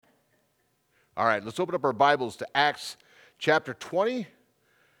All right, let's open up our Bibles to Acts chapter 20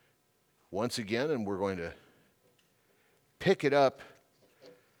 once again, and we're going to pick it up.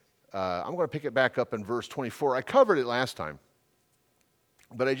 I'm going to pick it back up in verse 24. I covered it last time,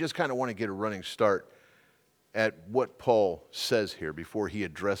 but I just kind of want to get a running start at what Paul says here before he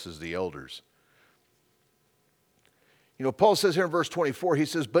addresses the elders. You know, Paul says here in verse 24, he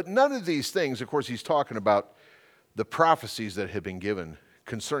says, "But none of these things," of course, he's talking about the prophecies that had been given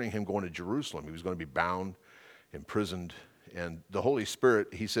concerning him going to Jerusalem. He was going to be bound, imprisoned, and the Holy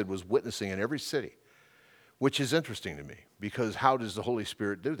Spirit, he said, was witnessing in every city, which is interesting to me because how does the Holy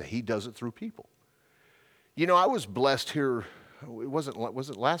Spirit do that? He does it through people. You know, I was blessed here, was it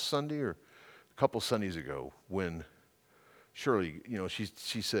last Sunday or a couple Sundays ago when Shirley, you know, she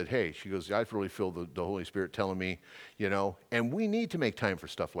said, hey, she goes, I really feel the Holy Spirit telling me, you know, and we need to make time for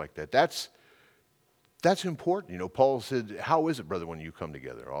stuff like that. That's important. You know, Paul said, how is it, brother, when you come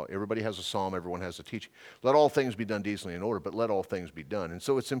together? Everybody has a psalm, everyone has a teaching. Let all things be done decently in order, but let all things be done. And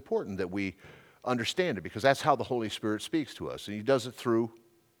so it's important that we understand it because that's how the Holy Spirit speaks to us. And he does it through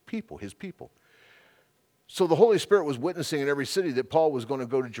people, his people. So the Holy Spirit was witnessing in every city that Paul was going to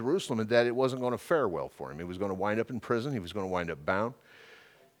go to Jerusalem and that it wasn't going to fare well for him. He was going to wind up in prison. He was going to wind up bound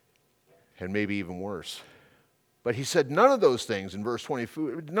and maybe even worse. But he said none of those things in verse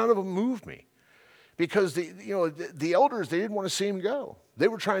 24, none of them moved me. Because the elders, they didn't want to see him go. They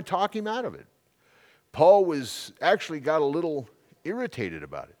were trying to talk him out of it. Paul was actually got a little irritated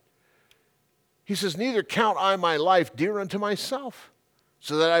about it. He says, neither count I my life dear unto myself,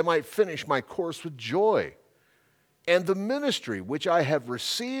 so that I might finish my course with joy, and the ministry which I have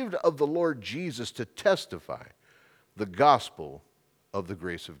received of the Lord Jesus to testify the gospel of the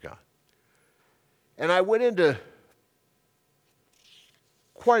grace of God. And I went into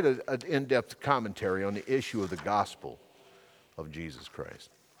quite an in-depth commentary on the issue of the gospel of Jesus Christ.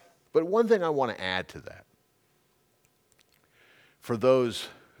 But one thing I want to add to that, for those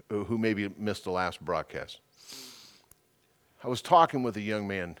who maybe missed the last broadcast, I was talking with a young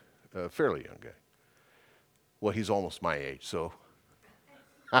man, a fairly young guy. Well, he's almost my age, so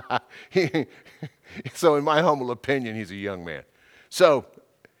so in my humble opinion, he's a young man. So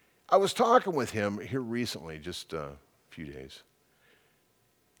I was talking with him here recently, just a few days.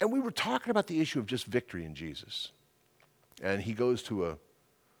 And we were talking about the issue of just victory in Jesus. And he goes to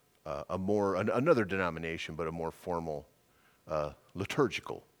another denomination, but a more formal,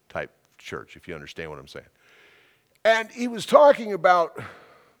 liturgical type church, if you understand what I'm saying. And he was talking about,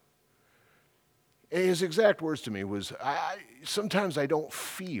 his exact words to me was, sometimes I don't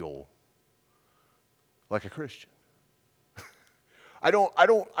feel like a Christian. I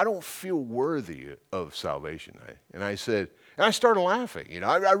don't feel worthy of salvation. And I said, and I started laughing. You know,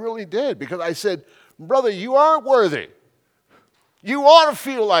 I really did because I said, brother, you aren't worthy. You ought to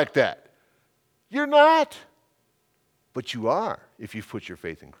feel like that. You're not. But you are if you've put your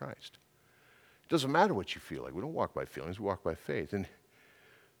faith in Christ. It doesn't matter what you feel like. We don't walk by feelings. We walk by faith. And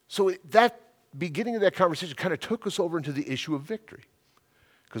so that beginning of that conversation kind of took us over into the issue of victory.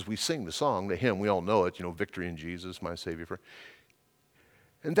 Because we sing the song, the hymn, we all know it, you know, victory in Jesus, my Savior.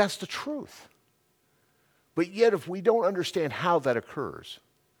 And that's the truth. But yet, if we don't understand how that occurs,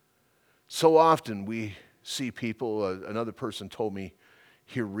 so often we see people, another person told me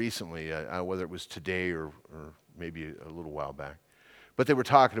here recently, whether it was today or maybe a little while back, but they were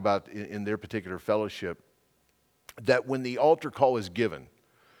talking about in their particular fellowship that when the altar call is given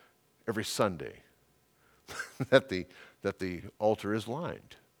every Sunday, that the altar is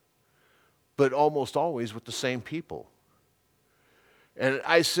lined, but almost always with the same people. And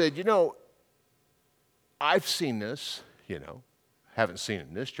I said, you know, I've seen this, you know, haven't seen it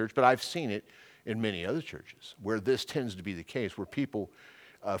in this church, but I've seen it in many other churches where this tends to be the case, where people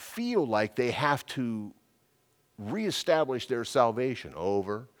feel like they have to reestablish their salvation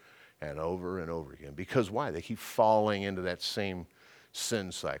over and over and over again. Because why? They keep falling into that same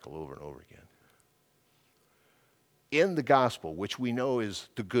sin cycle over and over again. In the gospel, which we know is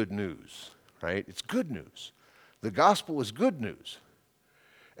the good news, right? It's good news. The gospel is good news.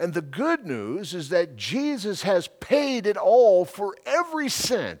 And the good news is that Jesus has paid it all for every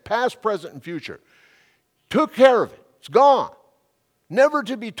sin, past, present, and future. Took care of it. It's gone. Never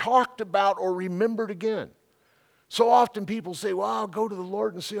to be talked about or remembered again. So often people say, well, I'll go to the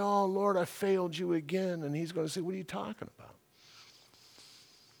Lord and say, oh, Lord, I failed you again. And he's going to say, what are you talking about?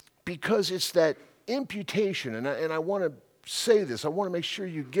 Because it's that imputation, and I want to say this. I want to make sure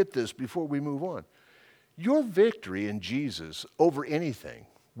you get this before we move on. Your victory in Jesus over anything,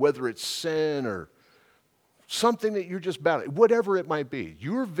 whether it's sin or something that you're just battling, whatever it might be,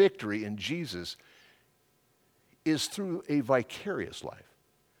 your victory in Jesus is through a vicarious life.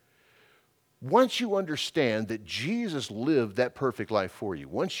 Once you understand that Jesus lived that perfect life for you,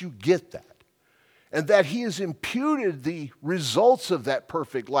 once you get that, and that he has imputed the results of that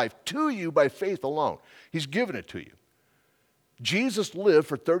perfect life to you by faith alone, he's given it to you. Jesus lived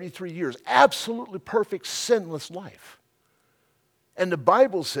for 33 years, absolutely perfect, sinless life. And the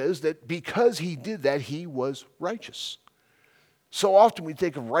Bible says that because he did that, he was righteous. So often we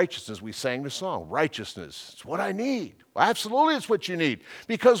think of righteousness, we sang the song, righteousness, it's what I need. Well, absolutely, it's what you need.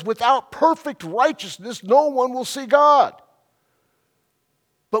 Because without perfect righteousness, no one will see God.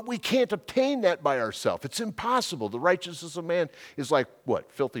 But we can't obtain that by ourselves. It's impossible. The righteousness of man is like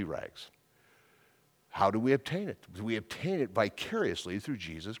what? Filthy rags. How do we obtain it? We obtain it vicariously through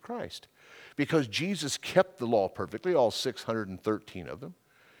Jesus Christ. Because Jesus kept the law perfectly, all 613 of them.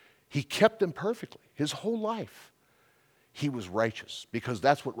 He kept them perfectly, his whole life. He was righteous, because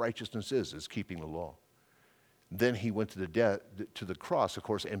that's what righteousness is keeping the law. Then he went to the cross, of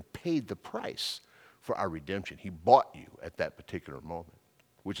course, and paid the price for our redemption. He bought you at that particular moment,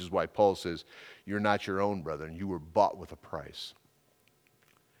 which is why Paul says, you're not your own, brethren. You were bought with a price.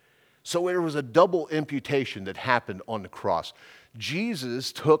 So there was a double imputation that happened on the cross.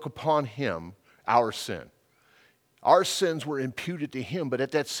 Jesus took upon him our sin. Our sins were imputed to him, but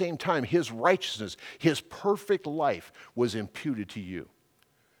at that same time, his righteousness, his perfect life was imputed to you.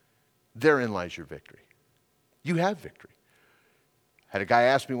 Therein lies your victory. You have victory. Had a guy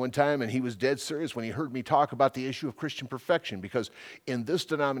ask me one time, and he was dead serious when he heard me talk about the issue of Christian perfection, because in this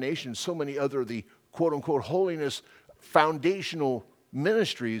denomination, so many other of the quote-unquote holiness foundational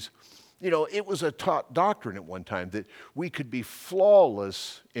ministries, it was a taught doctrine at one time that we could be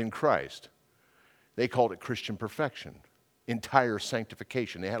flawless in Christ. They called it Christian perfection, entire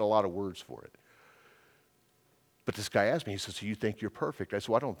sanctification. They had a lot of words for it. But this guy asked me, he says, so you think you're perfect? I said,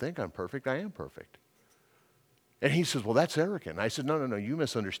 well, I don't think I'm perfect. I am perfect. And he says, well, that's arrogant. I said, no, you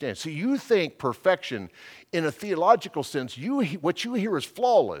misunderstand. See, you think perfection in a theological sense, what you hear is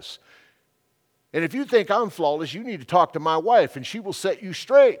flawless. And if you think I'm flawless, you need to talk to my wife, and she will set you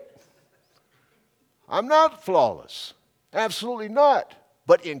straight. I'm not flawless. Absolutely not.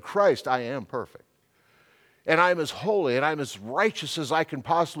 But in Christ, I am perfect. And I'm as holy and I'm as righteous as I can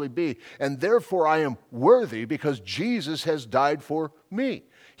possibly be. And therefore I am worthy because Jesus has died for me.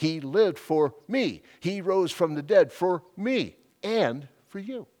 He lived for me. He rose from the dead for me and for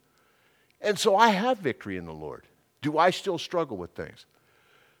you. And so I have victory in the Lord. Do I still struggle with things?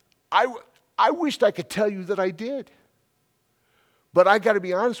 I wished I could tell you that I did. But I got to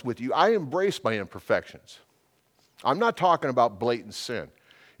be honest with you, I embrace my imperfections. I'm not talking about blatant sin.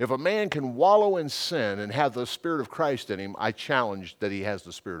 If a man can wallow in sin and have the Spirit of Christ in him, I challenge that he has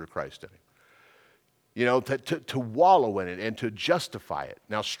the Spirit of Christ in him. To wallow in it and to justify it.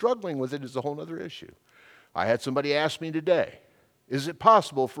 Now, struggling with it is a whole other issue. I had somebody ask me today, is it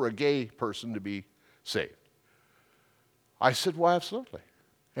possible for a gay person to be saved? I said, well, absolutely.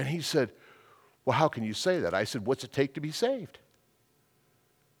 And he said, well, how can you say that? I said, what's it take to be saved?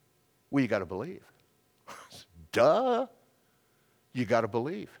 Well, you got to believe. Duh. You got to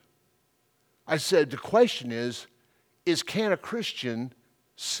believe. I said, the question is can a Christian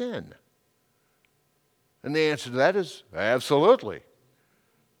sin? And the answer to that is absolutely.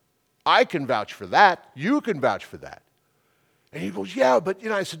 I can vouch for that. You can vouch for that. And he goes, yeah, but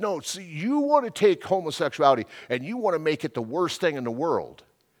I said, no, see, you want to take homosexuality and you want to make it the worst thing in the world.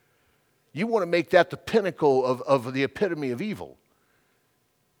 You want to make that the pinnacle of the epitome of evil.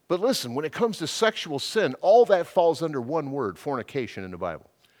 But listen, when it comes to sexual sin, all that falls under one word, fornication in the Bible.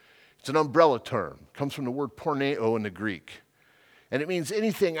 It's an umbrella term. It comes from the word porneo in the Greek. And it means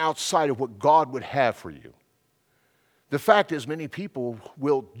anything outside of what God would have for you. The fact is, many people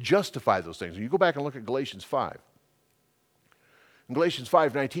will justify those things. When you go back and look at Galatians 5. In Galatians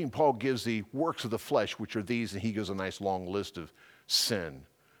 5:19, Paul gives the works of the flesh, which are these, and he gives a nice long list of sin.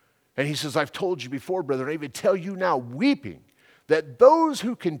 And he says, I've told you before, brethren, I even tell you now, weeping, that those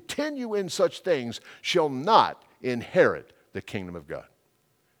who continue in such things shall not inherit the kingdom of God.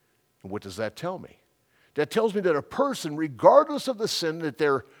 And what does that tell me? That tells me that a person, regardless of the sin that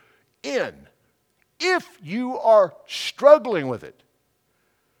they're in, if you are struggling with it,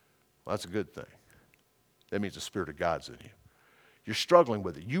 well, that's a good thing. That means the Spirit of God's in you. You're struggling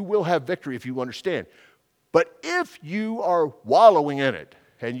with it. You will have victory if you understand. But if you are wallowing in it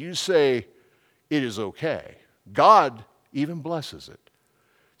and you say it is okay, God even blesses it,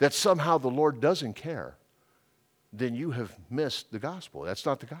 that somehow the Lord doesn't care, then you have missed the gospel. That's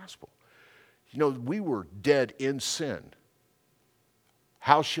not the gospel. We were dead in sin.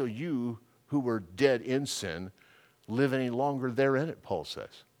 How shall you who were dead in sin live any longer therein it, Paul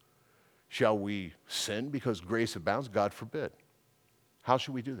says. Shall we sin because grace abounds? God forbid. How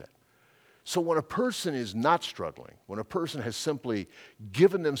should we do that? So when a person is not struggling, when a person has simply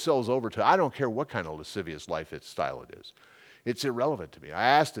given themselves over to, I don't care what kind of lascivious lifestyle it is, it's irrelevant to me. I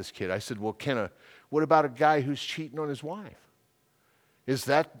asked this kid, I said, well, what about a guy who's cheating on his wife? Is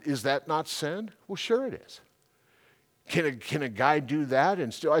that not sin? Well, sure it is. Can a guy do that?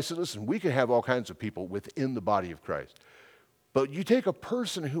 And still, I said, listen, we can have all kinds of people within the body of Christ. But you take a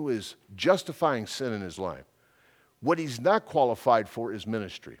person who is justifying sin in his life, what he's not qualified for is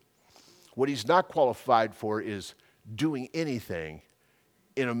ministry. What he's not qualified for is doing anything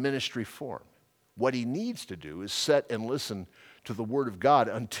in a ministry form. What he needs to do is sit and listen to the Word of God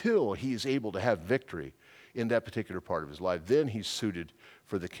until he is able to have victory in that particular part of his life. Then he's suited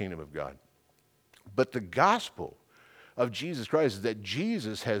for the kingdom of God. But the gospel of Jesus Christ is that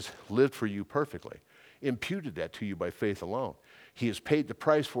Jesus has lived for you perfectly, imputed that to you by faith alone. He has paid the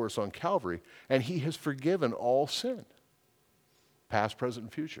price for us on Calvary, and he has forgiven all sin, past, present,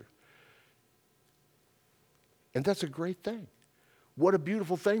 and future. And that's a great thing. What a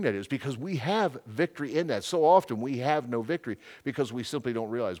beautiful thing that is, because we have victory in that. So often we have no victory because we simply don't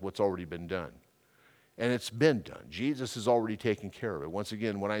realize what's already been done. And it's been done. Jesus has already taken care of it. Once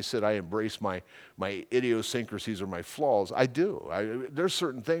again, when I said I embrace my idiosyncrasies or my flaws, I do. There's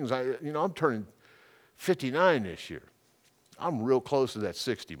certain things, I'm turning 59 this year. I'm real close to that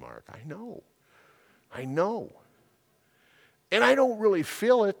 60 mark. I know. And I don't really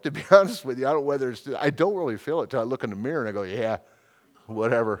feel it, to be honest with you. I don't really feel it till I look in the mirror and I go, yeah,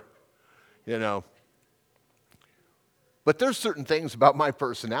 whatever, But there's certain things about my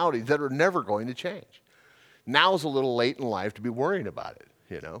personality that are never going to change. Now's a little late in life to be worrying about it,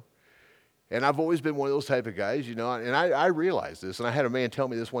 And I've always been one of those type of guys, and I realized this. And I had a man tell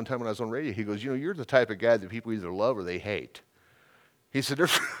me this one time when I was on radio. He goes, you're the type of guy that people either love or they hate. He said,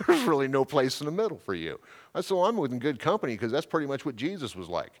 there's really no place in the middle for you. I said, well, I'm within good company because that's pretty much what Jesus was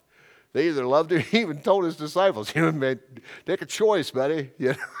like. They either loved him, he even told his disciples, man, take a choice, buddy.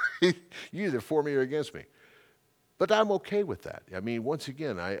 You either for me or against me. But I'm okay with that. I mean, once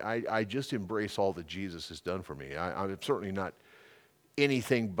again, I just embrace all that Jesus has done for me. I'm certainly not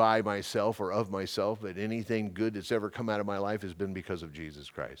anything by myself or of myself, but anything good that's ever come out of my life has been because of Jesus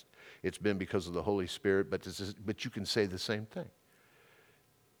Christ. It's been because of the Holy Spirit, but you can say the same thing.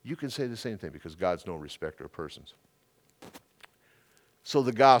 You can say the same thing because God's no respecter of persons. So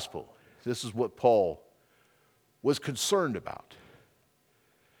the gospel, this is what Paul was concerned about.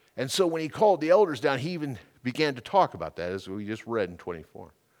 And so when he called the elders down, he even began to talk about that, as we just read in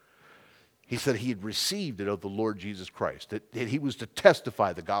 24. He said he had received it of the Lord Jesus Christ, that he was to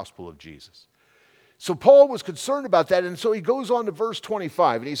testify the gospel of Jesus. So Paul was concerned about that, and so he goes on to verse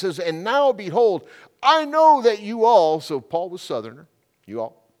 25, and he says, and now behold, I know that you all, so Paul was Southerner, you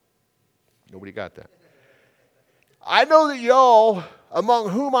all, nobody got that. I know that you all, among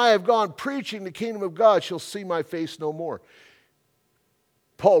whom I have gone preaching the kingdom of God, shall see my face no more.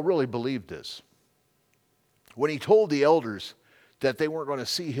 Paul really believed this. When he told the elders that they weren't going to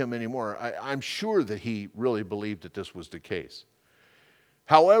see him anymore, I'm sure that he really believed that this was the case.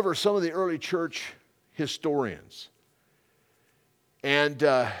 However, some of the early church historians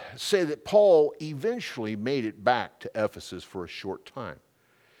say that Paul eventually made it back to Ephesus for a short time.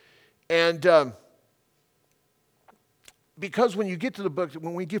 And because when you get to the book,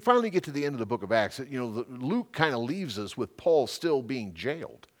 when we finally get to the end of the book of Acts, Luke kind of leaves us with Paul still being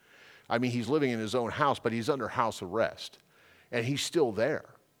jailed. I mean, he's living in his own house, but he's under house arrest. And he's still there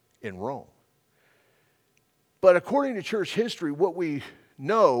in Rome. But according to church history, what we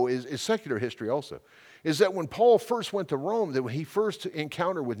know is secular history also, is that when Paul first went to Rome, that when he first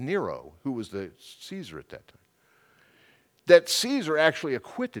encountered with Nero, who was the Caesar at that time, that Caesar actually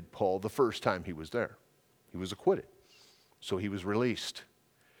acquitted Paul the first time he was there. He was acquitted. So he was released.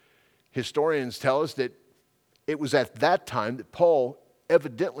 Historians tell us that it was at that time that Paul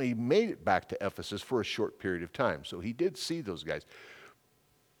evidently made it back to Ephesus for a short period of time. So he did see those guys.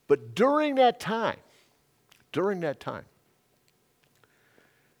 But during that time,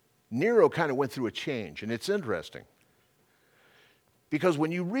 Nero kind of went through a change. And it's interesting. Because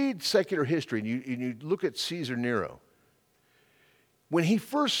when you read secular history and you look at Caesar Nero, when he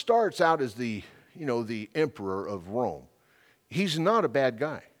first starts out as the emperor of Rome, he's not a bad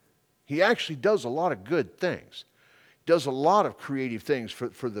guy. He actually does a lot of good things. Does a lot of creative things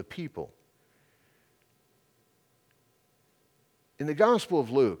for the people. In the Gospel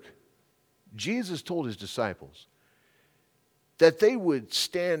of Luke, Jesus told his disciples that they would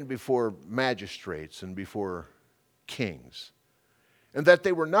stand before magistrates and before kings, and that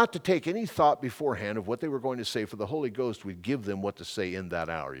they were not to take any thought beforehand of what they were going to say, for the Holy Ghost would give them what to say in that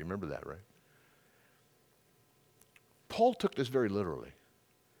hour. You remember that, right? Paul took this very literally.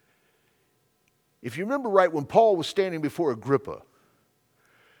 If you remember right, when Paul was standing before Agrippa,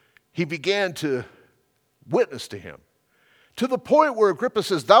 he began to witness to him, to the point where Agrippa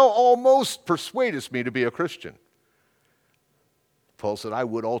says, "Thou almost persuadest me to be a Christian." Paul said, "I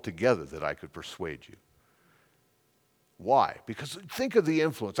would altogether that I could persuade you." Why? Because think of the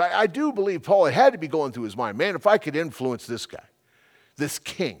influence. I do believe Paul had to be going through his mind, man, if I could influence this guy, this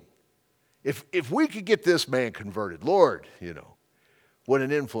king, if we could get this man converted, Lord, what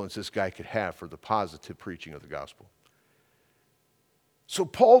an influence this guy could have for the positive preaching of the gospel. So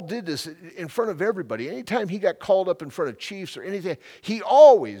Paul did this in front of everybody. Anytime he got called up in front of chiefs or anything, he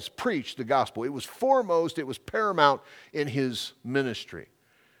always preached the gospel. It was foremost, it was paramount in his ministry.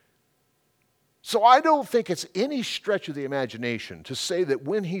 So I don't think it's any stretch of the imagination to say that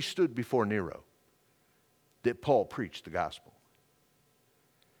when he stood before Nero, that Paul preached the gospel.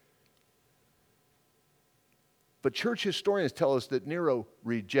 But church historians tell us that Nero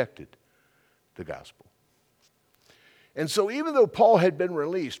rejected the gospel. And so even though Paul had been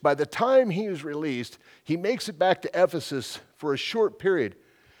released, by the time he was released, he makes it back to Ephesus for a short period.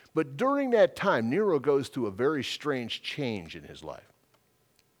 But during that time, Nero goes through a very strange change in his life.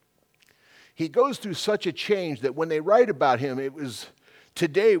 He goes through such a change that when they write about him,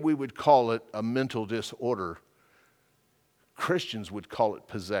 today we would call it a mental disorder. Christians would call it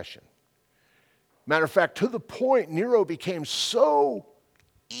possession. Matter of fact, to the point Nero became so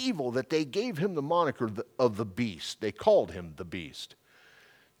evil that they gave him the moniker of the beast. They called him the beast.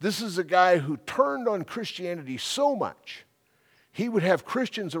 This is a guy who turned on Christianity so much, he would have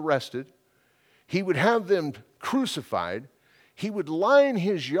Christians arrested, he would have them crucified, he would line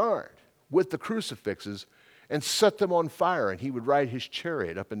his yard with the crucifixes and set them on fire, and he would ride his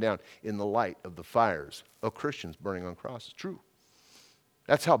chariot up and down in the light of the fires of Christians burning on crosses. True.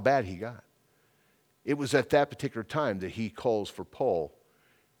 That's how bad he got. It was at that particular time that he calls for Paul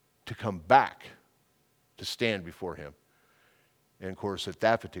to come back to stand before him. And of course, at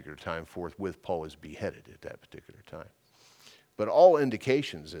that particular time, forthwith, Paul is beheaded at that particular time. But all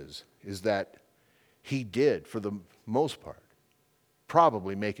indications is that he did, for the most part,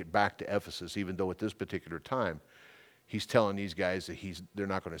 probably make it back to Ephesus, even though at this particular time, he's telling these guys that they're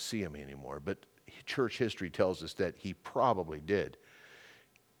not going to see him anymore. But church history tells us that he probably did,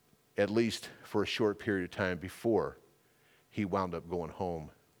 at least for a short period of time before he wound up going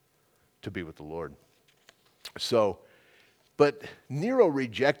home to be with the Lord. But Nero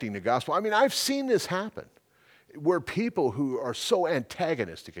rejecting the gospel, I've seen this happen, where people who are so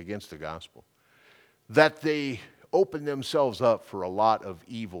antagonistic against the gospel that they open themselves up for a lot of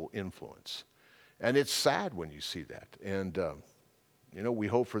evil influence. And it's sad when you see that. And, we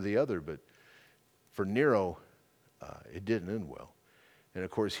hope for the other, but for Nero, it didn't end well. And of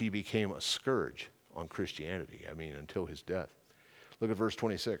course, he became a scourge on Christianity, until his death. Look at verse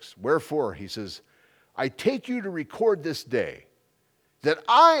 26. Wherefore, he says, I take you to record this day that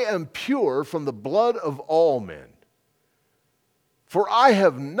I am pure from the blood of all men. For I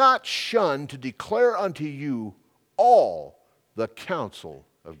have not shunned to declare unto you all the counsel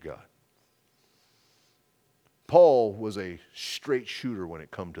of God. Paul was a straight shooter when it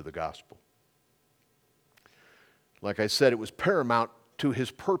come to the gospel. Like I said, it was paramount to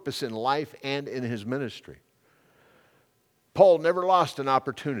his purpose in life and in his ministry. Paul never lost an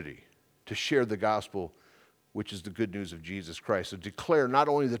opportunity to share the gospel, which is the good news of Jesus Christ, to declare not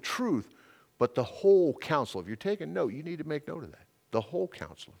only the truth, but the whole counsel. If you're taking note, you need to make note of that. The whole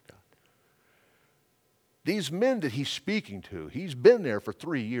counsel of God. These men that he's speaking to, he's been there for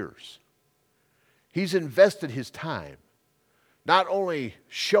 3 years. He's invested his time, not only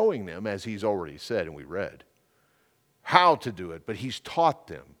showing them, as he's already said and we read, how to do it, but he's taught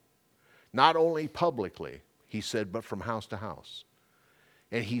them, not only publicly, he said, but from house to house.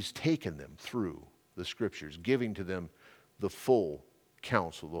 And he's taken them through the scriptures, giving to them the full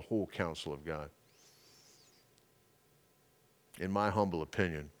counsel, the whole counsel of God. In my humble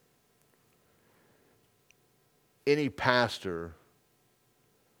opinion, any pastor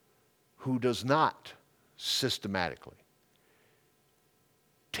who does not systematically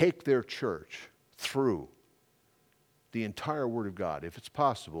take their church through the entire Word of God, if it's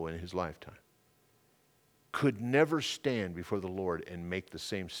possible in his lifetime, could never stand before the Lord and make the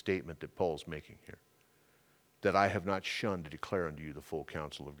same statement that Paul's making here, that I have not shunned to declare unto you the full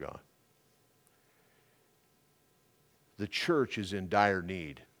counsel of God. The church is in dire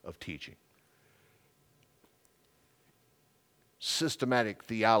need of teaching. Systematic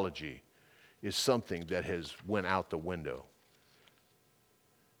theology is something that has went out the window.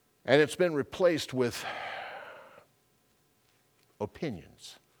 And it's been replaced with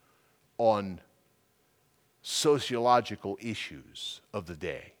opinions on sociological issues of the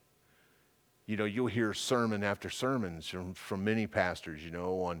day. You'll hear sermon after sermons from many pastors,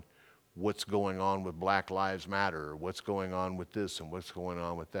 on what's going on with Black Lives Matter, or what's going on with this and what's going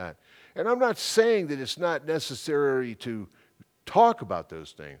on with that. And I'm not saying that it's not necessary to talk about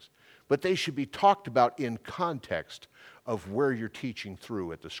those things, but they should be talked about in context of where you're teaching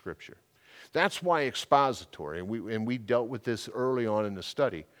through at the Scripture. That's why expository, and we dealt with this early on in the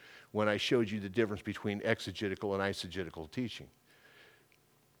study when I showed you the difference between exegetical and eisegetical teaching.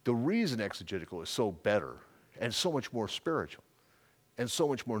 The reason exegetical is so better and so much more spiritual and so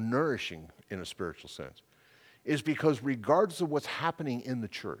much more nourishing in a spiritual sense is because regardless of what's happening in the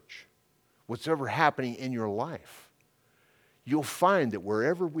church, what's ever happening in your life, you'll find that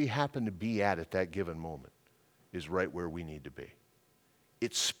wherever we happen to be at that given moment is right where we need to be.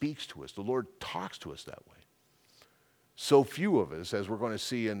 It speaks to us. The Lord talks to us that way. So few of us, as we're going to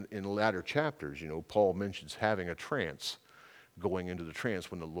see in latter chapters, Paul mentions having a trance, going into the trance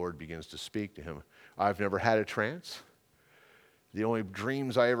when the Lord begins to speak to him. I've never had a trance. The only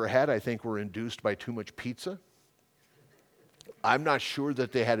dreams I ever had, I think, were induced by too much pizza. I'm not sure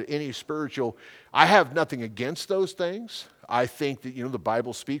that they had any spiritual. I have nothing against those things. I think that, the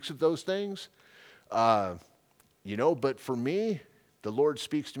Bible speaks of those things. But for me, the Lord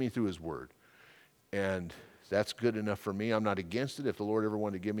speaks to me through His Word. And that's good enough for me. I'm not against it. If the Lord ever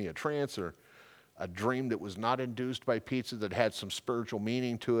wanted to give me a trance or a dream that was not induced by pizza that had some spiritual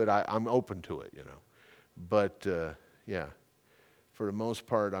meaning to it, I'm open to it, But, for the most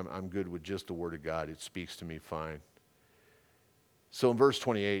part, I'm good with just the Word of God. It speaks to me fine. So in verse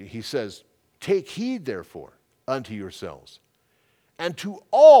 28, he says, "Take heed, therefore, unto yourselves, and to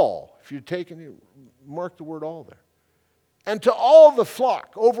all," if you're taking, mark the word all there, "and to all the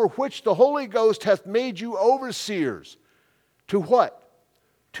flock over which the Holy Ghost hath made you overseers." To what?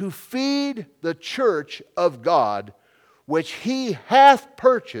 "To feed the church of God, which He hath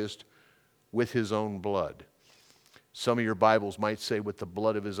purchased with His own blood." Some of your Bibles might say with the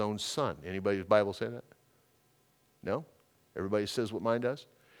blood of His own Son. Anybody's Bible say that? No? Everybody says what mine does?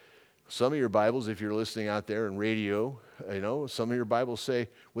 Some of your Bibles, if you're listening out there in radio, some of your Bibles say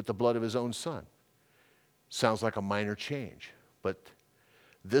with the blood of His own Son. Sounds like a minor change, but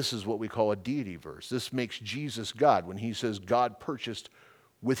this is what we call a deity verse. This makes Jesus God. When He says God purchased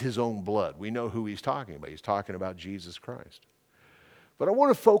with His own blood, we know who He's talking about. He's talking about Jesus Christ. But I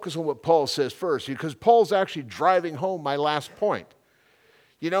want to focus on what Paul says first, because Paul's actually driving home my last point.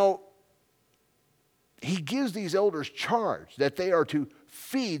 He gives these elders charge that they are to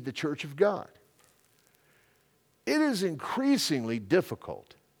feed the church of God. It is increasingly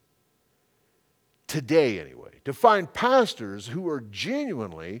difficult, today anyway, to find pastors who are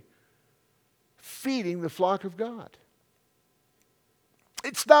genuinely feeding the flock of God.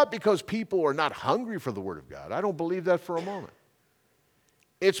 It's not because people are not hungry for the Word of God. I don't believe that for a moment.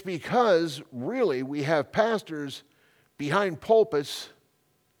 It's because, really, we have pastors behind pulpits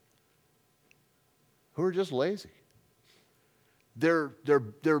who are just lazy. They're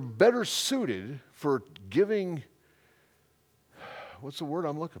better suited for giving, what's the word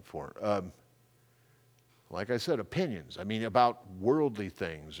I'm looking for? Like I said, opinions. About worldly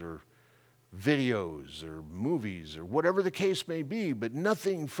things or videos or movies or whatever the case may be, but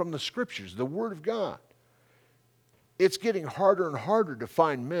nothing from the Scriptures, the Word of God. It's getting harder and harder to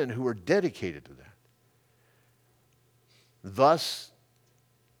find men who are dedicated to that. Thus,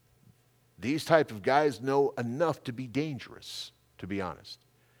 these type of guys know enough to be dangerous, to be honest.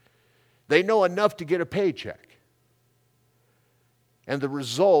 They know enough to get a paycheck. And the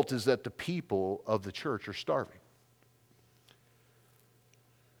result is that the people of the church are starving.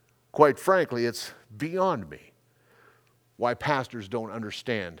 Quite frankly, it's beyond me why pastors don't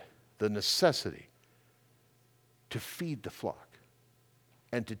understand the necessity to feed the flock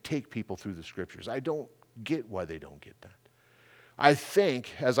and to take people through the Scriptures. I don't get why they don't get that. I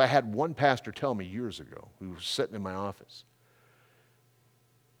think, as I had one pastor tell me years ago, who was sitting in my office,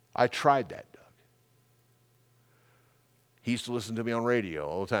 I tried that, Doug. He used to listen to me on radio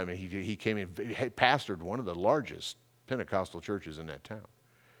all the time. He came in, he pastored one of the largest Pentecostal churches in that town.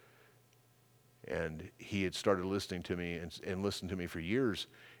 And he had started listening to me and listened to me for years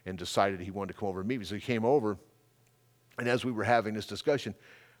and decided he wanted to come over and meet me. So he came over, and as we were having this discussion,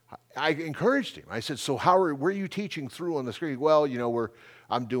 I encouraged him. I said, "So where are you teaching through on the screen?" "Well,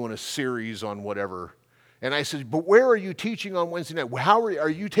 I'm doing a series on whatever." And I said, "But where are you teaching on Wednesday night? How are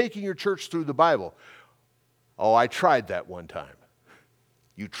you taking your church through the Bible?" "Oh, I tried that one time."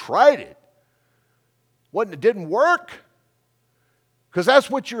 "You tried it? It didn't work?" Because that's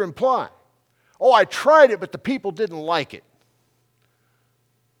what you're implying. "Oh, I tried it, but the people didn't like it."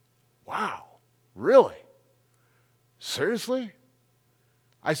 Wow, really? Seriously?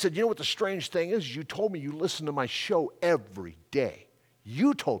 I said, you know what the strange thing is? You told me you listen to my show every day.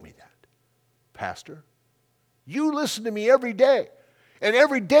 You told me that, Pastor. You listen to me every day. And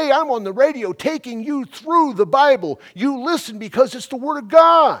every day I'm on the radio taking you through the Bible. You listen because it's the Word of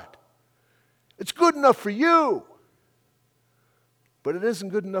God. It's good enough for you. But it isn't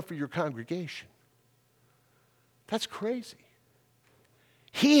good enough for your congregation. That's crazy.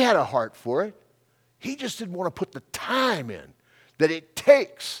 He had a heart for it. He just didn't want to put the time in that it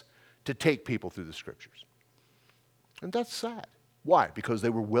takes to take people through the Scriptures. And that's sad. Why? Because they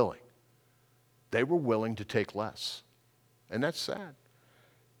were willing. They were willing to take less. And that's sad.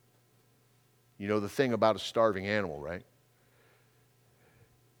 You know the thing about a starving animal, right?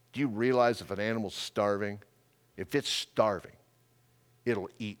 Do you realize if an animal's starving, if it's starving, it'll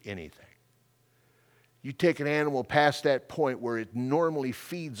eat anything. You take an animal past that point where it normally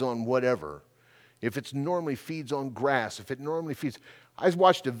feeds on whatever. If it normally feeds on grass, if it normally feeds... I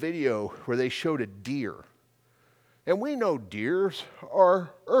watched a video where they showed a deer. And we know deers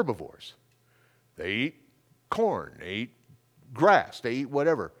are herbivores. They eat corn, they eat grass, they eat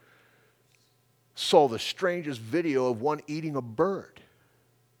whatever. Saw the strangest video of one eating a bird.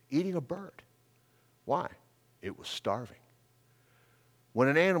 Eating a bird. Why? It was starving. When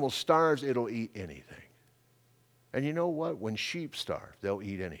an animal starves, it'll eat anything. And you know what? When sheep starve, they'll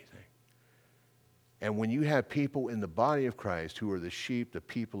eat anything. And when you have people in the body of Christ who are the sheep, the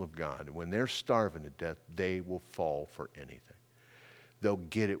people of God, when they're starving to death, they will fall for anything. They'll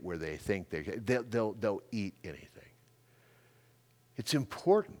get it where they think they'll eat anything. It's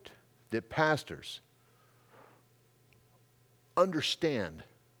important that pastors understand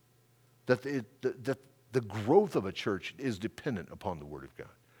that the growth of a church is dependent upon the Word of God.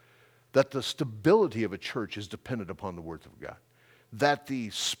 That the stability of a church is dependent upon the Word of God. That the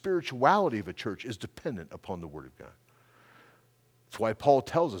spirituality of a church is dependent upon the Word of God. That's why Paul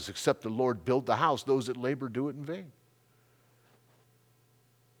tells us, except the Lord build the house, those that labor do it in vain.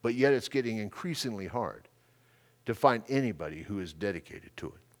 But yet it's getting increasingly hard to find anybody who is dedicated to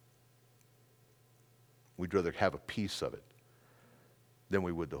it. We'd rather have a piece of it than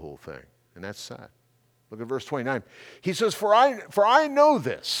we would the whole thing. And that's sad. Look at verse 29. He says, For I know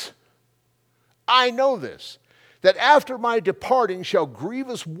this, that after my departing shall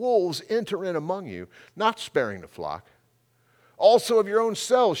grievous wolves enter in among you, not sparing the flock. Also of your own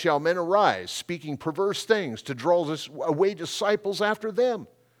selves shall men arise, speaking perverse things to draw away disciples after them.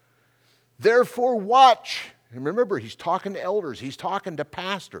 Therefore watch. And remember, he's talking to elders. He's talking to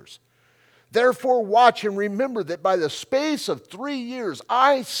pastors. Therefore watch and remember that by the space of 3 years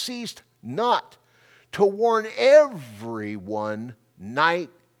I ceased not to warn everyone night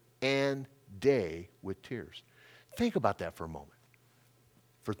and day with tears. Think about that for a moment.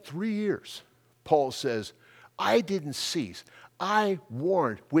 For 3 years, Paul says, I didn't cease. I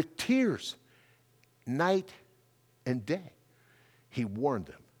warned with tears night and day. He warned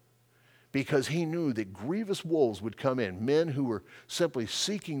them because he knew that grievous wolves would come in, men who were simply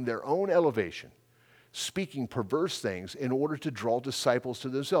seeking their own elevation, speaking perverse things in order to draw disciples to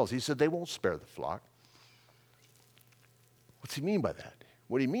themselves. He said they won't spare the flock. What's he mean by that?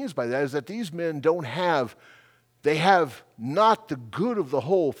 What he means by that is that these men they have not the good of the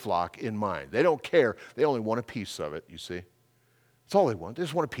whole flock in mind. They don't care. They only want a piece of it, you see. That's all they want. They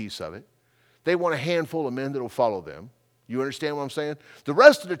just want a piece of it. They want a handful of men that will follow them. You understand what I'm saying? The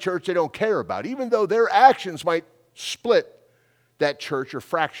rest of the church they don't care about, even though their actions might split that church or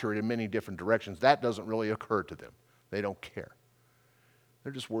fracture it in many different directions. That doesn't really occur to them. They don't care.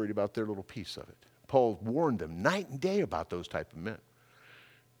 They're just worried about their little piece of it. Paul warned them night and day about those type of men.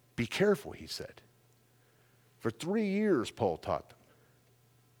 Be careful, he said. For 3 years, Paul taught them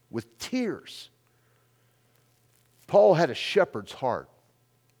with tears. Paul had a shepherd's heart,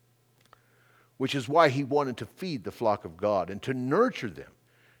 which is why he wanted to feed the flock of God and to nurture them,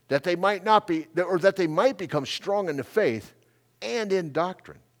 that they might become strong in the faith and in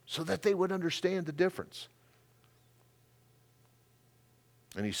doctrine, so that they would understand the difference.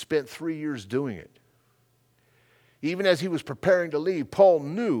 And he spent 3 years doing it. Even as he was preparing to leave, Paul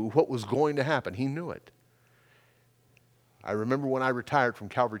knew what was going to happen. He knew it. I remember when I retired from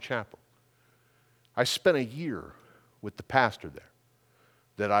Calvary Chapel, I spent a year with the pastor there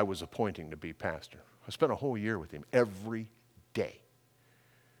that I was appointing to be pastor. I spent a whole year with him every day.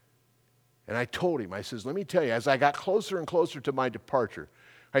 And I told him, I says, let me tell you, as I got closer and closer to my departure,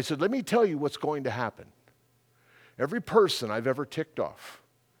 I said, let me tell you what's going to happen. Every person I've ever ticked off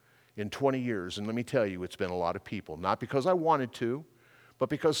in 20 years, and let me tell you, it's been a lot of people, not because I wanted to, but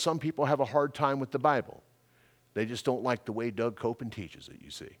because some people have a hard time with the Bible. They just don't like the way Doug Copen teaches it, you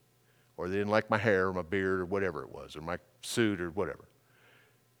see. Or they didn't like my hair or my beard or whatever it was, or my suit or whatever.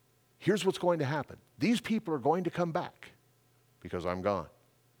 here's what's going to happen. These people are going to come back because I'm gone.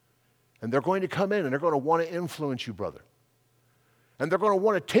 And they're going to come in and they're going to want to influence you, brother. And they're going to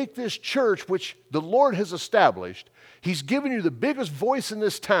want to take this church, which the Lord has established. He's given you the biggest voice in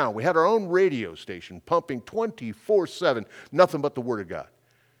this town. We had our own radio station pumping 24/7, nothing but the Word of God.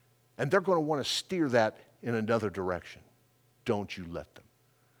 And they're going to want to steer that in another direction. Don't you let them.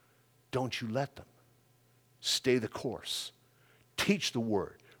 Don't you let them. Stay the course. Teach the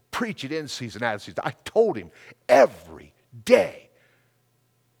Word. Preach it in season, out of season. I told him every day,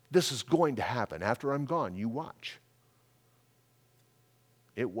 this is going to happen. After I'm gone, you watch.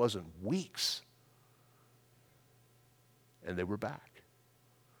 It wasn't weeks. And they were back.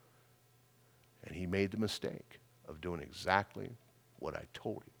 And he made the mistake of doing exactly what I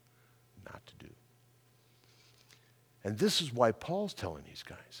told him not to do. And this is why Paul's telling these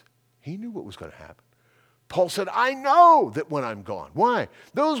guys. He knew what was going to happen. Paul said, I know that when I'm gone. Why?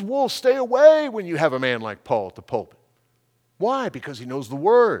 Those wolves stay away when you have a man like Paul at the pulpit. Why? Because he knows the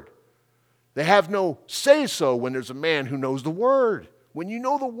Word. They have no say-so when there's a man who knows the Word. When you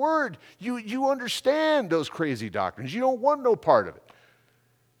know the Word, you understand those crazy doctrines. You don't want no part of it.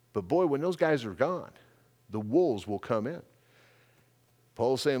 But boy, when those guys are gone, the wolves will come in.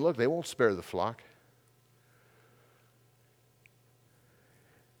 Paul's saying, look, they won't spare the flock.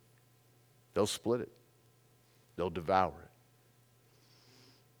 They'll split it. They'll devour it.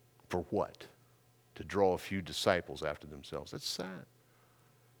 For what? To draw a few disciples after themselves. That's sad.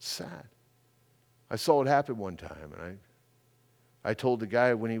 Sad. I saw it happen one time, and I told the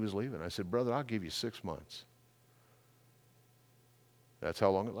guy when he was leaving, I said, brother, I'll give you 6 months. That's how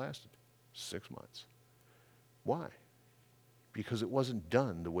long it lasted. 6 months. Why? Because it wasn't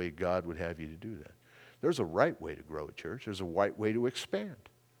done the way God would have you to do that. There's a right way to grow a church. There's a right way to expand.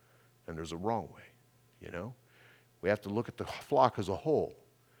 And there's a wrong way, you know. We have to look at the flock as a whole.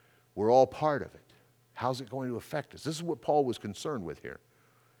 We're all part of it. How's it going to affect us? This is what Paul was concerned with here.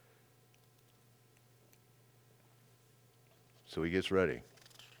 So he gets ready.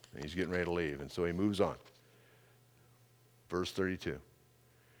 And he's getting ready to leave. And so he moves on. Verse 32.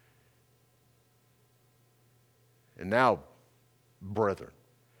 And now, brethren,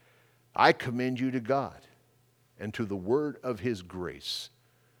 I commend you to God and to the word of his grace,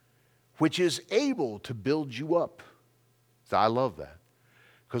 which is able to build you up. So I love that.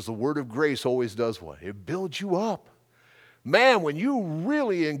 Because the word of grace always does what? It builds you up. Man, when you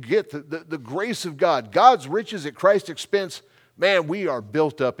really get the grace of God, God's riches at Christ's expense, man, we are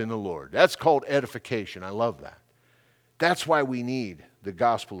built up in the Lord. That's called edification. I love that. That's why we need the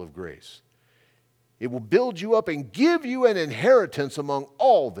gospel of grace. It will build you up and give you an inheritance among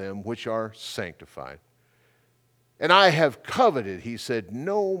all them which are sanctified. And I have coveted, he said,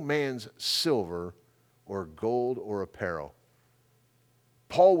 no man's silver or gold or apparel.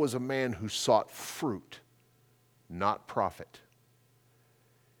 Paul was a man who sought fruit, not profit.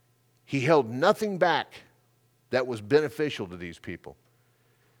 He held nothing back that was beneficial to these people.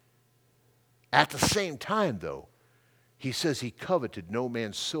 At the same time, though, he says he coveted no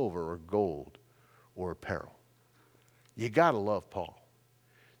man's silver or gold or apparel. You got to love Paul.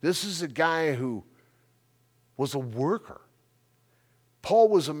 This is a guy who was a worker. Paul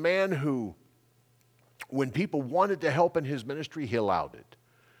was a man who, when people wanted to help in his ministry, he allowed it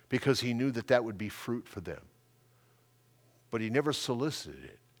because he knew that that would be fruit for them. But he never solicited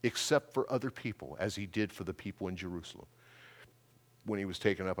it except for other people, as he did for the people in Jerusalem when he was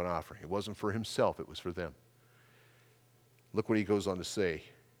taking up an offering. It wasn't for himself, it was for them. Look what he goes on to say.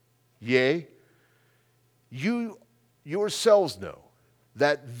 Yea, you yourselves know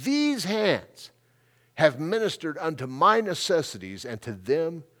that these hands have ministered unto my necessities and to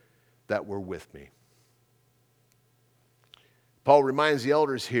them that were with me. Paul reminds the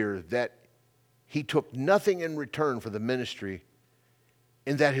elders here that he took nothing in return for the ministry,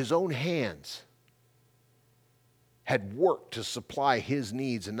 in that his own hands had worked to supply his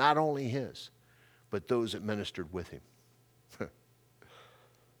needs, and not only his, but those that ministered with him.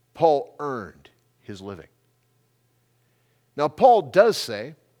 Paul earned his living. Now, Paul does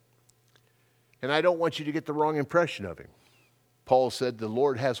say, and I don't want you to get the wrong impression of him, Paul said the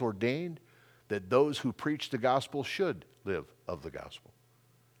Lord has ordained that those who preach the gospel should live of the gospel.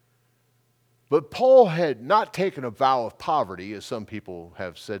 But Paul had not taken a vow of poverty, as some people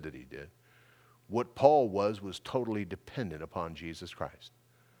have said that he did. What Paul was totally dependent upon Jesus Christ.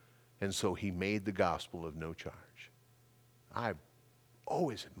 And so he made the gospel of no charge. I've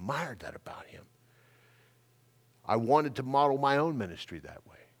always admired that about him. I wanted to model my own ministry that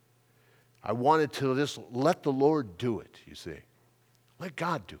way. I wanted to just let the Lord do it, you see. Let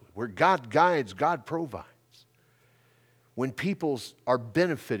God do it. Where God guides, God provides. When people are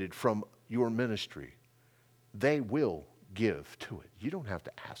benefited from your ministry, they will give to it. You don't have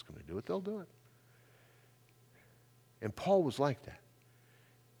to ask them to do it. They'll do it. And Paul was like that.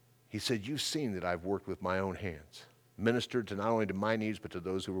 He said, you've seen that I've worked with my own hands, ministered to not only to my needs, but to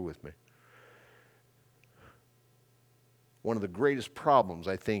those who were with me. One of the greatest problems,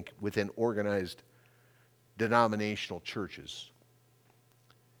 I think, within organized denominational churches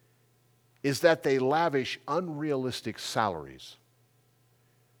is that they lavish unrealistic salaries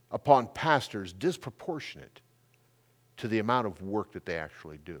upon pastors disproportionate to the amount of work that they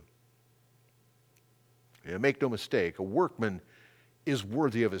actually do. You know, make no mistake, a workman is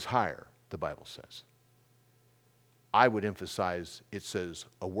worthy of his hire, the Bible says. I would emphasize it says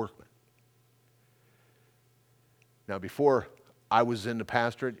a workman. Now, before I was in the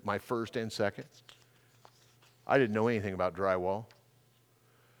pastorate, my first and second, I didn't know anything about drywall.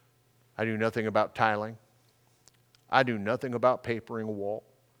 I knew nothing about tiling. I knew nothing about papering a wall.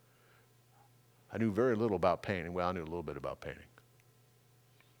 I knew very little about painting. Well, I knew a little bit about painting.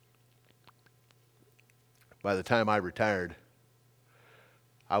 By the time I retired,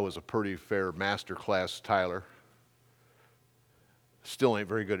 I was a pretty fair master class tiler. Still ain't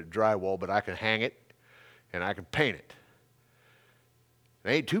very good at drywall, but I can hang it and I can paint it. It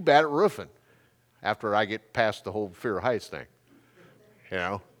ain't too bad at roofing after I get past the whole fear of heights thing, you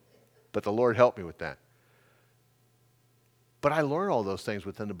know. But the Lord helped me with that. But I learned all those things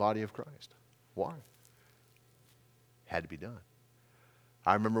within the body of Christ. Why? Had to be done.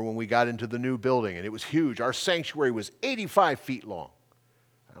 I remember when we got into the new building, and it was huge. Our sanctuary was 85 feet long.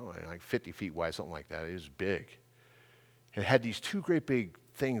 I don't know, like 50 feet wide, something like that. It was big. It had these two great big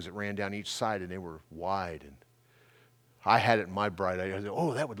things that ran down each side, and they were wide. And I had it in my bright idea. I said,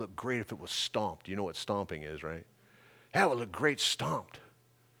 oh, that would look great if it was stomped. You know what stomping is, right? That would look great stomped.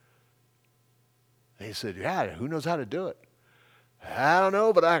 And he said, yeah, who knows how to do it? I don't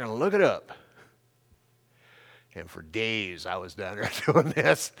know, but I can look it up. And for days I was down there doing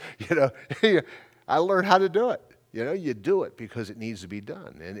this. You know, I learned how to do it. You know, you do it because it needs to be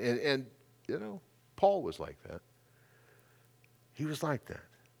done. And you know, Paul was like that. He was like that.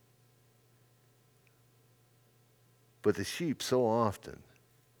 But the sheep so often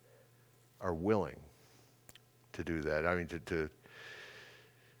are willing to do that. I mean,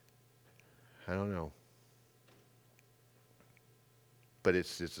 I don't know. But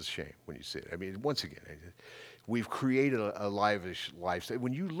it's a shame when you see it. I mean, once again, we've created a lavish lifestyle.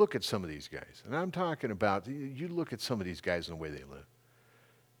 When you look at some of these guys, and I'm talking about, you look at some of these guys and the way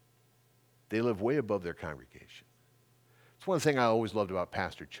they live way above their congregation. It's one thing I always loved about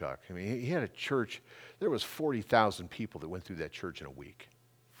Pastor Chuck. I mean, he had a church, there was 40,000 people that went through that church in a week.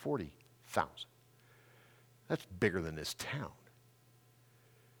 40,000. That's bigger than this town.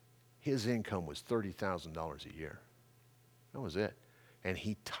 His income was $30,000 a year. That was it. And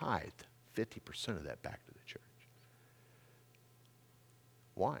he tithed 50% of that back to the church.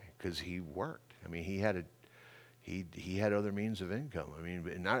 Why? Because he worked. I mean, he had other means of income. I mean,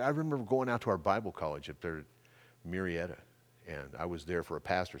 and I remember going out to our Bible college up there at Murrieta, and I was there for a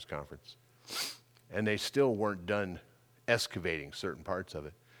pastor's conference. And they still weren't done excavating certain parts of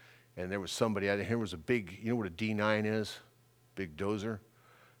it. And there was somebody out here was a big, you know what a D9 is? Big dozer.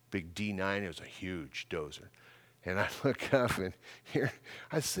 Big D9, it was a huge dozer. And I look up and here,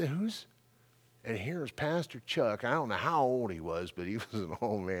 I said, and here's Pastor Chuck. I don't know how old he was, but he was an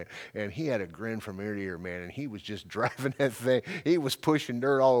old man. And he had a grin from ear to ear, man, and he was just driving that thing. He was pushing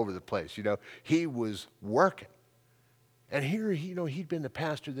dirt all over the place, you know. He was working. And here, you know, he'd been the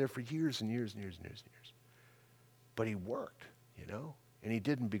pastor there for years and years and years and years and years. But he worked, you know, and he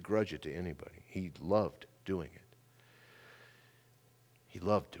didn't begrudge it to anybody. He loved doing it. He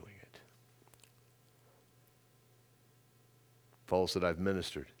loved doing it. Paul said, I've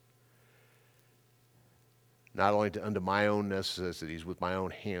ministered not only unto my own necessities with my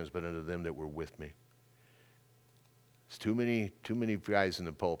own hands, but unto them that were with me. There's too many guys in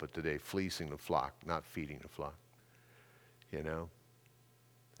the pulpit today fleecing the flock, not feeding the flock. You know?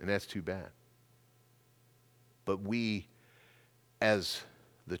 And that's too bad. But we, as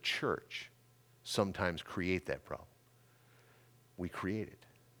the church, sometimes create that problem. We create it.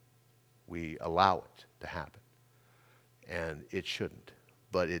 We allow it to happen. And it shouldn't,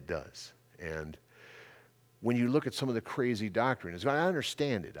 but it does. And when you look at some of the crazy doctrines, I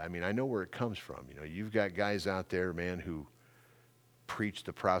understand it. I mean, I know where it comes from. You know, you've got guys out there, man, who preach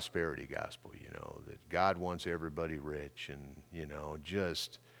the prosperity gospel, you know, that God wants everybody rich and, you know,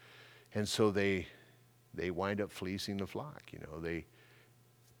 just, and so they wind up fleecing the flock, you know.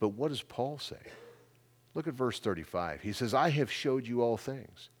 But what does Paul say? Look at verse 35. He says, I have showed you all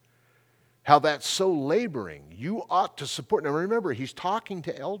things. How that so laboring, you ought to support. Now remember, he's talking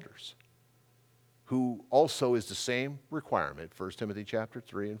to elders, who also is the same requirement, 1 Timothy chapter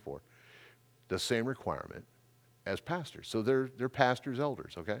 3 and 4, the same requirement as pastors. So they're pastors,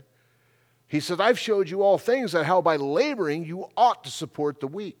 elders, okay? He says, I've showed you all things, that how by laboring you ought to support the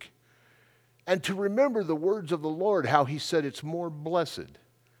weak. And to remember the words of the Lord, how he said it's more blessed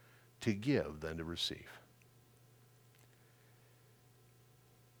to give than to receive.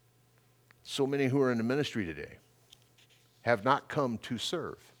 So many who are in the ministry today have not come to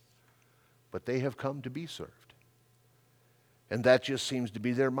serve, but they have come to be served. And that just seems to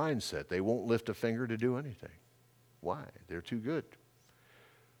be their mindset. They won't lift a finger to do anything. Why? They're too good.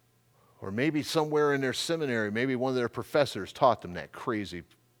 Or maybe somewhere in their seminary, maybe one of their professors taught them that crazy,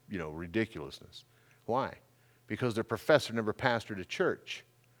 ridiculousness. Why? Because their professor never pastored a church.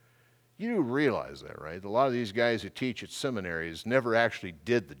 You do realize that, right? A lot of these guys who teach at seminaries never actually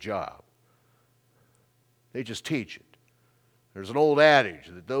did the job. They just teach it. There's an old adage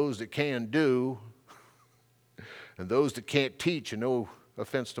that those that can do and those that can't teach, and no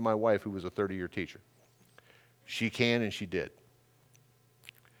offense to my wife who was a 30-year teacher. She can and she did.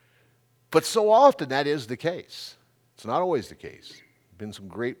 But so often that is the case. It's not always the case. Been some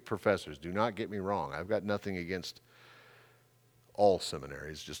great professors, do not get me wrong. I've got nothing against all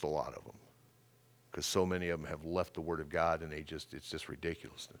seminaries, just a lot of them. Because so many of them have left the Word of God and it's just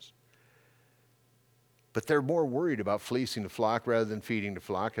ridiculousness. But they're more worried about fleecing the flock rather than feeding the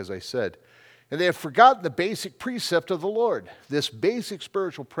flock, as I said. And they have forgotten the basic precept of the Lord, this basic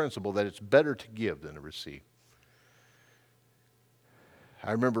spiritual principle that it's better to give than to receive.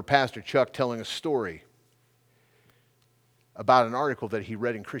 I remember Pastor Chuck telling a story about an article that he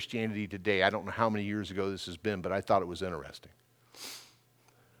read in Christianity Today. I don't know how many years ago this has been, but I thought it was interesting.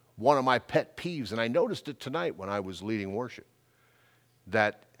 One of my pet peeves, and I noticed it tonight when I was leading worship,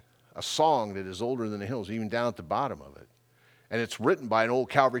 that a song that is older than the hills, even down at the bottom of it, and it's written by an old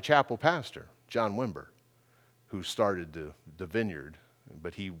Calvary Chapel pastor, John Wimber, who started the Vineyard,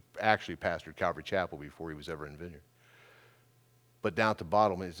 but he actually pastored Calvary Chapel before he was ever in Vineyard. But down at the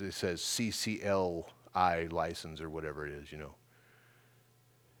bottom it says CCLI license or whatever it is,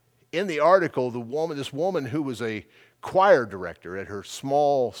 In the article, this woman who was a choir director at her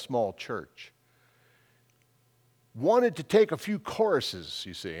small church wanted to take a few choruses,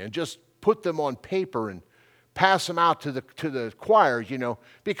 you see, and just put them on paper and pass them out to the choir,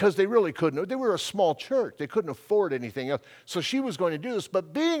 because they really couldn't. They were a small church. They couldn't afford anything else. So she was going to do this,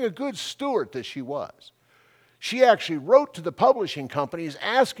 but being a good steward that she was, she actually wrote to the publishing companies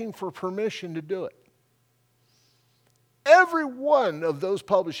asking for permission to do it. Every one of those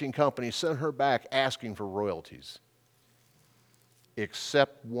publishing companies sent her back asking for royalties,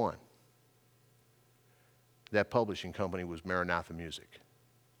 except one. That publishing company was Maranatha Music.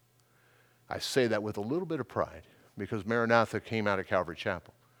 I say that with a little bit of pride because Maranatha came out of Calvary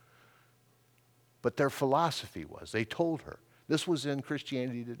Chapel. But their philosophy was, they told her, this was in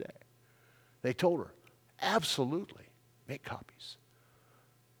Christianity Today, they told her, absolutely, make copies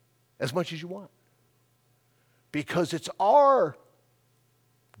as much as you want. Because it's our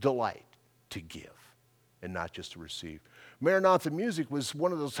delight to give and not just to receive. Maranatha Music was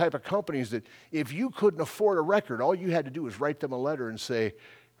one of those type of companies that if you couldn't afford a record, all you had to do was write them a letter and say,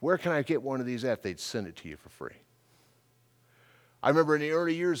 where can I get one of these at? They'd send it to you for free. I remember in the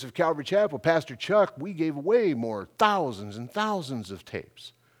early years of Calvary Chapel, Pastor Chuck, we gave away thousands and thousands of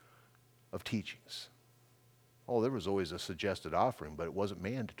tapes of teachings. Oh, there was always a suggested offering, but it wasn't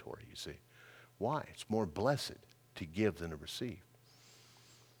mandatory, you see. Why? It's more blessed to give than to receive,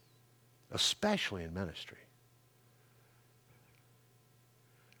 especially in ministry.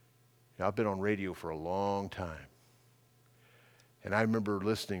 I've been on radio for a long time, and I remember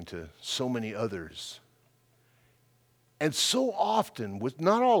listening to so many others, and so often, with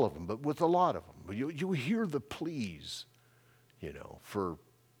not all of them, but with a lot of them, you hear the pleas, for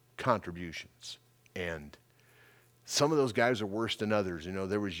contributions, and some of those guys are worse than others.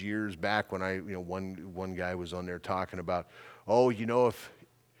 There was years back when one guy was on there talking about, if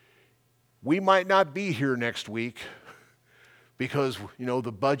we might not be here next week because,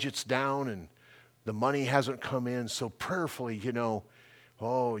 the budget's down and the money hasn't come in. So prayerfully, they're going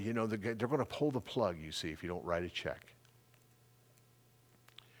to pull the plug, you see, if you don't write a check.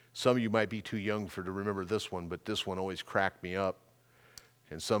 Some of you might be too young to remember this one, but this one always cracked me up.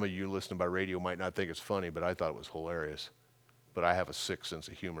 And some of you listening by radio might not think it's funny, but I thought it was hilarious. But I have a sick sense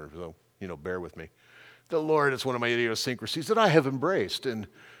of humor, so, bear with me. The Lord is one of my idiosyncrasies that I have embraced, and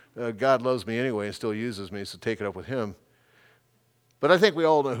God loves me anyway and still uses me, so take it up with him. But I think we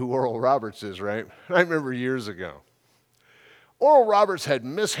all know who Oral Roberts is, right? I remember years ago, Oral Roberts had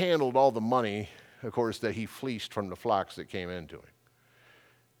mishandled all the money, of course, that he fleeced from the flocks that came into him.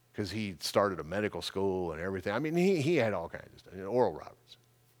 Because he started a medical school and everything. I mean, he had all kinds of stuff. Oral Roberts,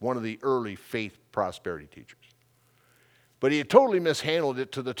 one of the early faith prosperity teachers. But he had totally mishandled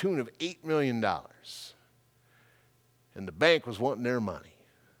it to the tune of $8 million. And the bank was wanting their money.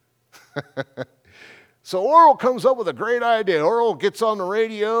 So Oral comes up with a great idea. Oral gets on the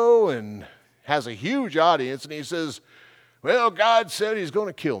radio and has a huge audience, and he says, well, God said he's going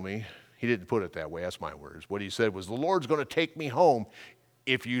to kill me. He didn't put it that way. That's my words. What he said was, the Lord's going to take me home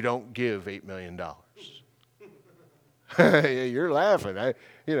if you don't give $8 million. You're laughing,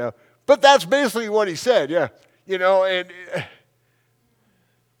 But that's basically what he said, yeah. And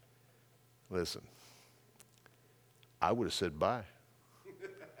listen, I would have said bye.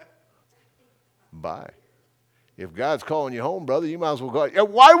 Bye. If God's calling you home, brother, you might as well go. Yeah,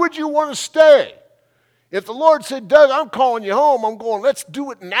 why would you want to stay? If the Lord said, Doug, I'm calling you home, I'm going, let's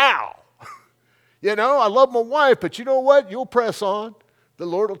do it now. I love my wife, but you know what? You'll press on. The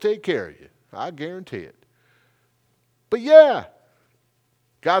Lord will take care of you. I guarantee it. But yeah,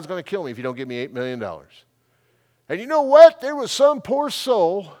 God's going to kill me if you don't give me $8 million. And you know what? There was some poor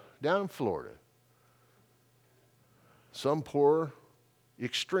soul down in Florida. Some poor,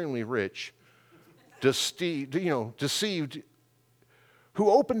 extremely rich, deceived, who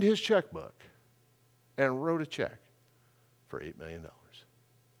opened his checkbook and wrote a check for $8 million.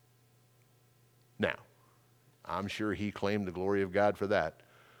 Now, I'm sure he claimed the glory of God for that.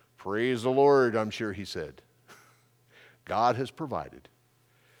 Praise the Lord, I'm sure he said. God has provided.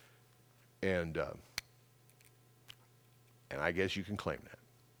 And I guess you can claim that.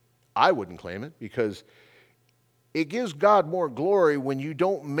 I wouldn't claim it because it gives God more glory when you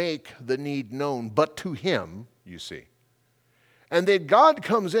don't make the need known, but to him, you see. And then God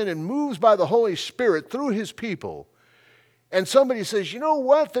comes in and moves by the Holy Spirit through his people. And somebody says, you know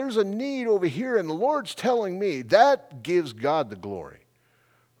what? There's a need over here, and the Lord's telling me. That gives God the glory.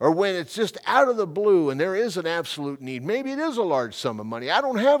 Or when it's just out of the blue and there is an absolute need. Maybe it is a large sum of money. I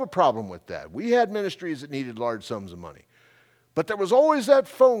don't have a problem with that. We had ministries that needed large sums of money. But there was always that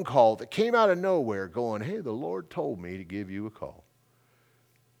phone call that came out of nowhere going, hey, the Lord told me to give you a call.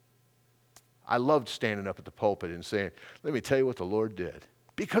 I loved standing up at the pulpit and saying, let me tell you what the Lord did.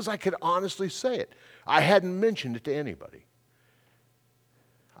 Because I could honestly say it. I hadn't mentioned it to anybody.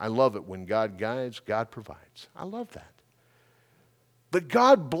 I love it when God guides, God provides. I love that. But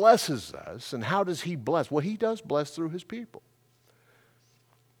God blesses us, and how does he bless? Well, he does bless through his people.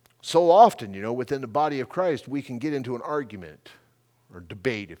 So often, within the body of Christ, we can get into an argument, or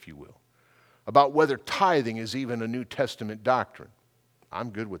debate, if you will, about whether tithing is even a New Testament doctrine. I'm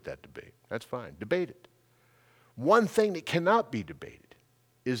good with that debate. That's fine. Debate it. One thing that cannot be debated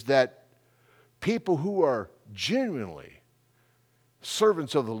is that people who are genuinely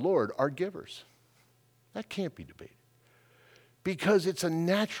servants of the Lord are givers. That can't be debated. Because it's a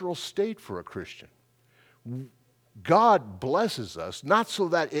natural state for a Christian. God blesses us, not so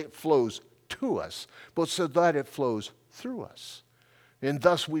that it flows to us, but so that it flows through us. And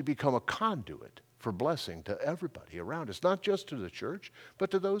thus we become a conduit for blessing to everybody around us, not just to the church,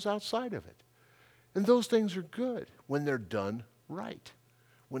 but to those outside of it. And those things are good when they're done right,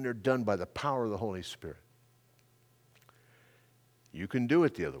 when they're done by the power of the Holy Spirit. You can do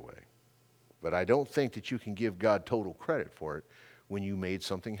it the other way. But I don't think that you can give God total credit for it when you made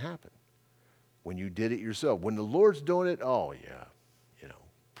something happen. When you did it yourself. When the Lord's doing it, oh yeah,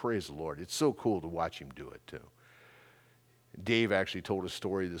 praise the Lord. It's so cool to watch him do it too. Dave actually told a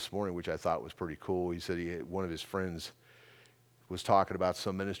story this morning, which I thought was pretty cool. He said one of his friends was talking about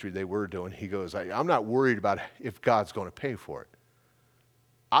some ministry they were doing. He goes, I'm not worried about if God's going to pay for it.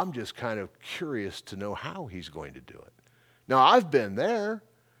 I'm just kind of curious to know how he's going to do it. Now, I've been there.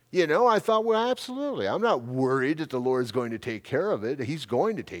 I thought, well, absolutely. I'm not worried that the Lord's going to take care of it. He's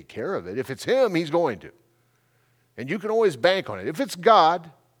going to take care of it. If it's him, he's going to. And you can always bank on it. If it's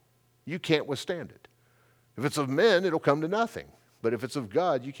God, you can't withstand it. If it's of men, it'll come to nothing. But if it's of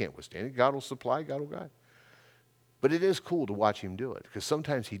God, you can't withstand it. God will supply, God will guide. But it is cool to watch him do it, because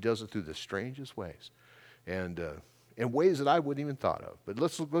sometimes he does it through the strangest ways. And in ways that I wouldn't even thought of. But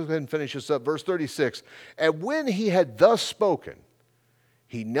let's go ahead and finish this up. Verse 36, and when he had thus spoken,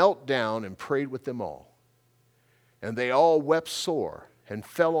 he knelt down and prayed with them all. And they all wept sore and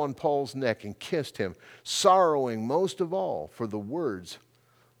fell on Paul's neck and kissed him, sorrowing most of all for the words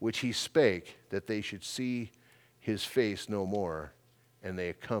which he spake, that they should see his face no more. And they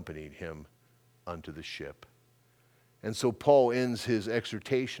accompanied him unto the ship. And so Paul ends his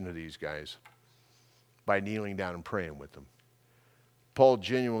exhortation to these guys by kneeling down and praying with them. Paul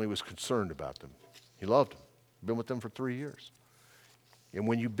genuinely was concerned about them. He loved them. Been with them for 3 years. And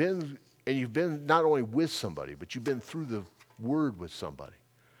when you've been not only with somebody, but you've been through the word with somebody,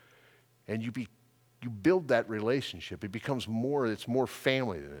 and you build that relationship, it becomes it's more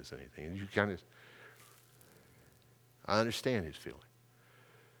family than it's anything. And you kind of, I understand his feeling.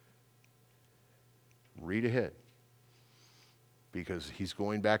 Read ahead, because he's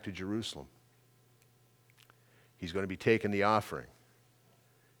going back to Jerusalem. He's going to be taking the offering.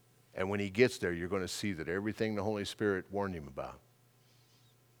 And when he gets there, you're going to see that everything the Holy Spirit warned him about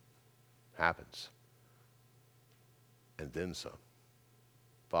happens. And then some.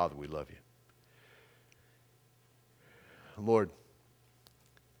 Father, we love you. Lord,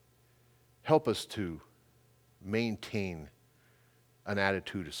 help us to maintain an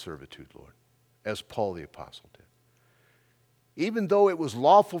attitude of servitude, Lord, as Paul the Apostle did. Even though it was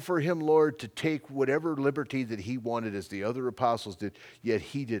lawful for him, Lord, to take whatever liberty that he wanted as the other apostles did, yet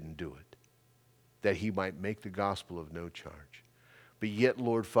he didn't do it, that he might make the gospel of no charge. But yet,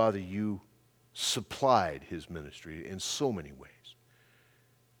 Lord Father, you supplied his ministry in so many ways.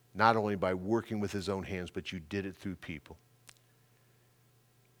 Not only by working with his own hands, but you did it through people.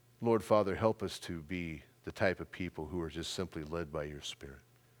 Lord Father, help us to be the type of people who are just simply led by your Spirit.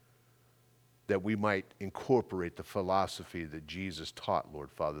 That we might incorporate the philosophy that Jesus taught,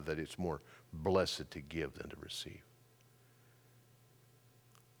 Lord Father, that it's more blessed to give than to receive.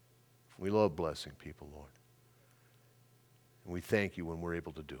 We love blessing people, Lord. And we thank you when we're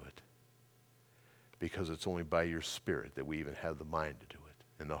able to do it. Because it's only by your Spirit that we even have the mind to do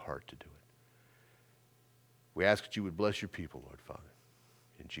it and the heart to do it. We ask that you would bless your people, Lord Father.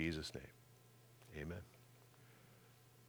 In Jesus' name, amen.